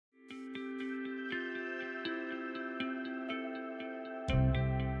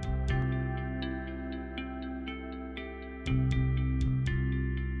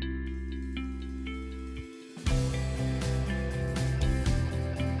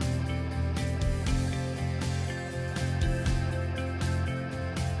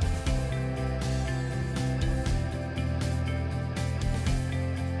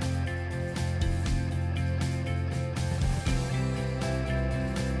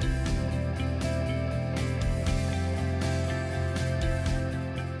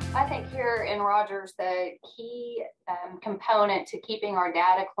in Rogers, the key component to keeping our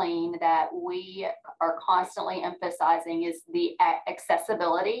data clean that we are constantly emphasizing is the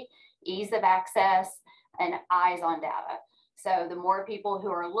accessibility, ease of access, and eyes on data. So the more people who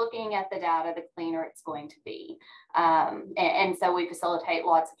are looking at the data, the cleaner it's going to be. And so we facilitate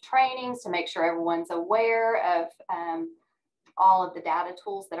lots of trainings to make sure everyone's aware of all of the data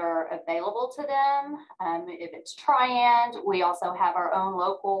tools that are available to them. If it's Triand, we also have our own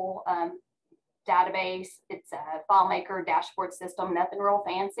local database. It's a FileMaker dashboard system, nothing real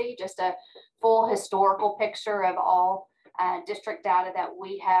fancy, just a full historical picture of all district data that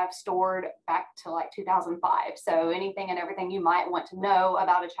we have stored back to like 2005. So anything and everything you might want to know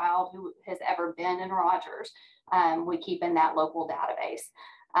about a child who has ever been in Rogers, we keep in that local database.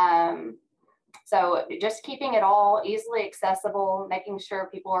 So just keeping it all easily accessible, making sure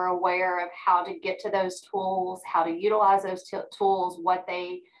people are aware of how to get to those tools, how to utilize those tools,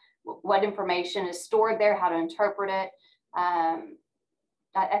 what information is stored there, how to interpret it.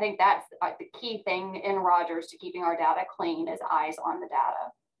 I think that's the key thing in Rogers to keeping our data clean is eyes on the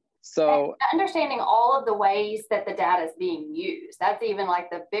data. So and understanding all of the ways that the data is being used, that's even like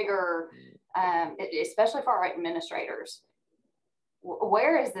the bigger, especially for our administrators.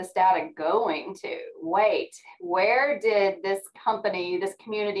 Where is this data going to? Wait, where did this company, this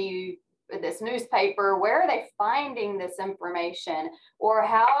community, this newspaper, where are they finding this information? Or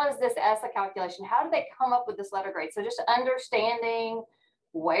how is this ESSA calculation? How do they come up with this letter grade? So just understanding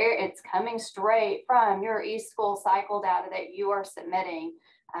where it's coming straight from your eSchool cycle data that you are submitting,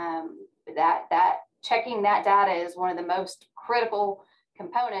 that checking that data is one of the most critical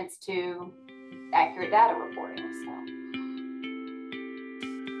components to accurate data reporting. So.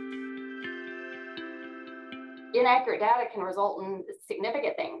 Inaccurate data can result in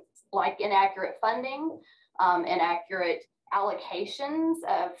significant things like inaccurate funding, inaccurate allocations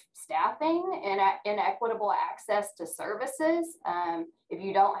of staffing, and inequitable access to services. If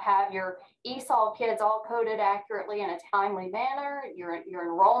you don't have your ESOL kids all coded accurately in a timely manner, your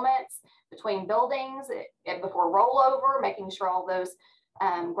enrollments between buildings before rollover, making sure all those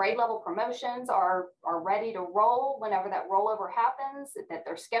grade level promotions are ready to roll whenever that rollover happens, that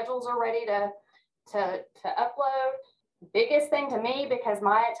their schedules are ready to upload. Biggest thing to me, because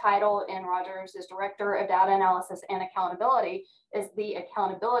my title in Rogers is Director of Data Analysis and Accountability, is the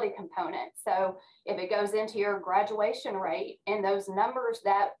accountability component. So if it goes into your graduation rate and those numbers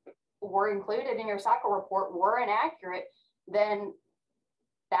that were included in your cycle report were inaccurate, then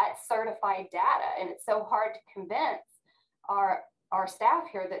that's certified data. And it's so hard to convince our staff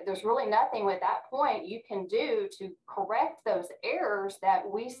here that there's really nothing at that point you can do to correct those errors that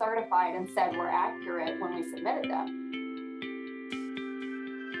we certified and said were accurate when we submitted them.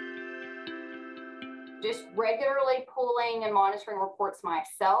 Just regularly pulling and monitoring reports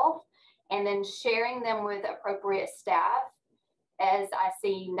myself and then sharing them with appropriate staff as I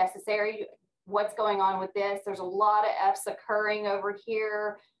see necessary. What's going on with this? There's a lot of F's occurring over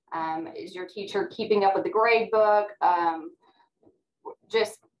here. Is your teacher keeping up with the grade book?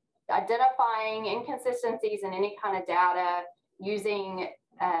 Just identifying inconsistencies in any kind of data using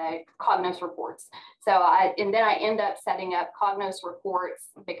Cognos reports. So then I end up setting up Cognos reports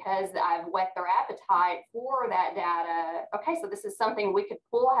because I've whet their appetite for that data. Okay, so this is something we could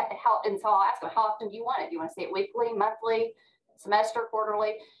pull out, and so I'll ask them, how often do you want it? Do you want to see it weekly, monthly, semester,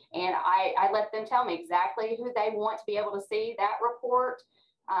 quarterly? And I let them tell me exactly who they want to be able to see that report,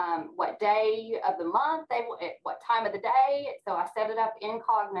 what day of the month, what time of the day. So I set it up in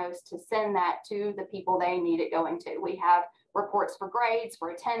Cognos to send that to the people they need it going to. We have reports for grades, for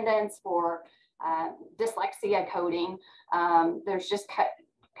attendance, for dyslexia coding. There's just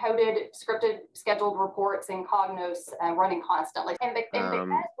coded, scripted, scheduled reports in Cognos running constantly. And because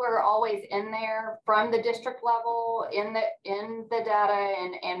we're always in there from the district level in the data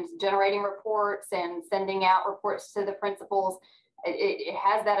and generating reports and sending out reports to the principals, it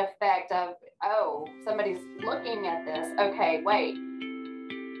has that effect of, oh, somebody's looking at this. Okay, wait.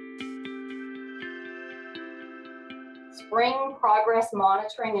 Spring progress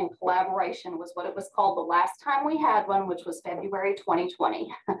monitoring and collaboration was what it was called the last time we had one, which was February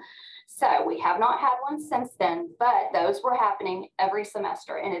 2020. So we have not had one since then, but those were happening every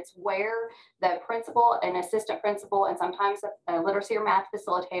semester. And it's where the principal and assistant principal and sometimes a literacy or math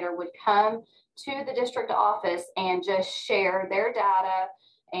facilitator would come to the district office and just share their data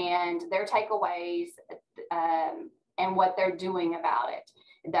and their takeaways and what they're doing about it.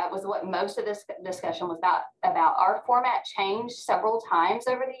 That was what most of this discussion was about. Our format changed several times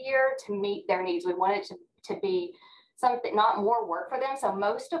over the year to meet their needs. We wanted to be something, not more work for them. So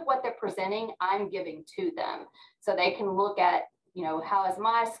most of what they're presenting, I'm giving to them. So they can look at how is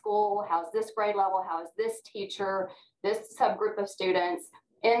my school? How's this grade level? How is this teacher, this subgroup of students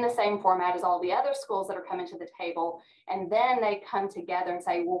in the same format as all the other schools that are coming to the table? And then they come together and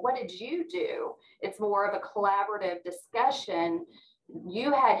say, well, what did you do? It's more of a collaborative discussion.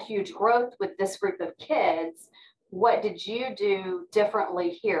 You had huge growth with this group of kids. What did you do differently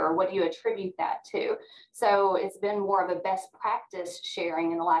here? What do you attribute that to? So it's been more of a best practice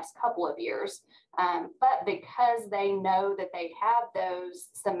sharing in the last couple of years. But because they know that they have those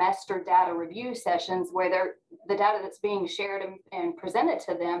semester data review sessions where the data that's being shared and presented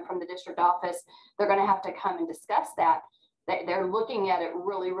to them from the district office, they're going to have to come and discuss that. They're looking at it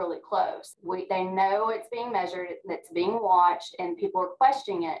really, really close. They know it's being measured, it's being watched, and people are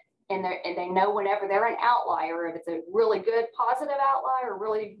questioning it. And they know whenever they're an outlier, if it's a really good positive outlier,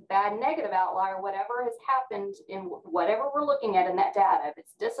 really bad negative outlier, whatever has happened in whatever we're looking at in that data, if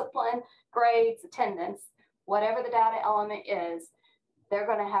it's discipline, grades, attendance, whatever the data element is, they're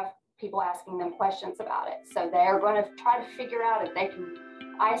going to have people asking them questions about it. So they're going to try to figure out if they can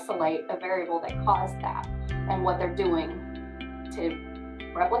isolate a variable that caused that and what they're doing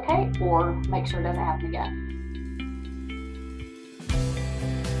to replicate or make sure it doesn't happen again.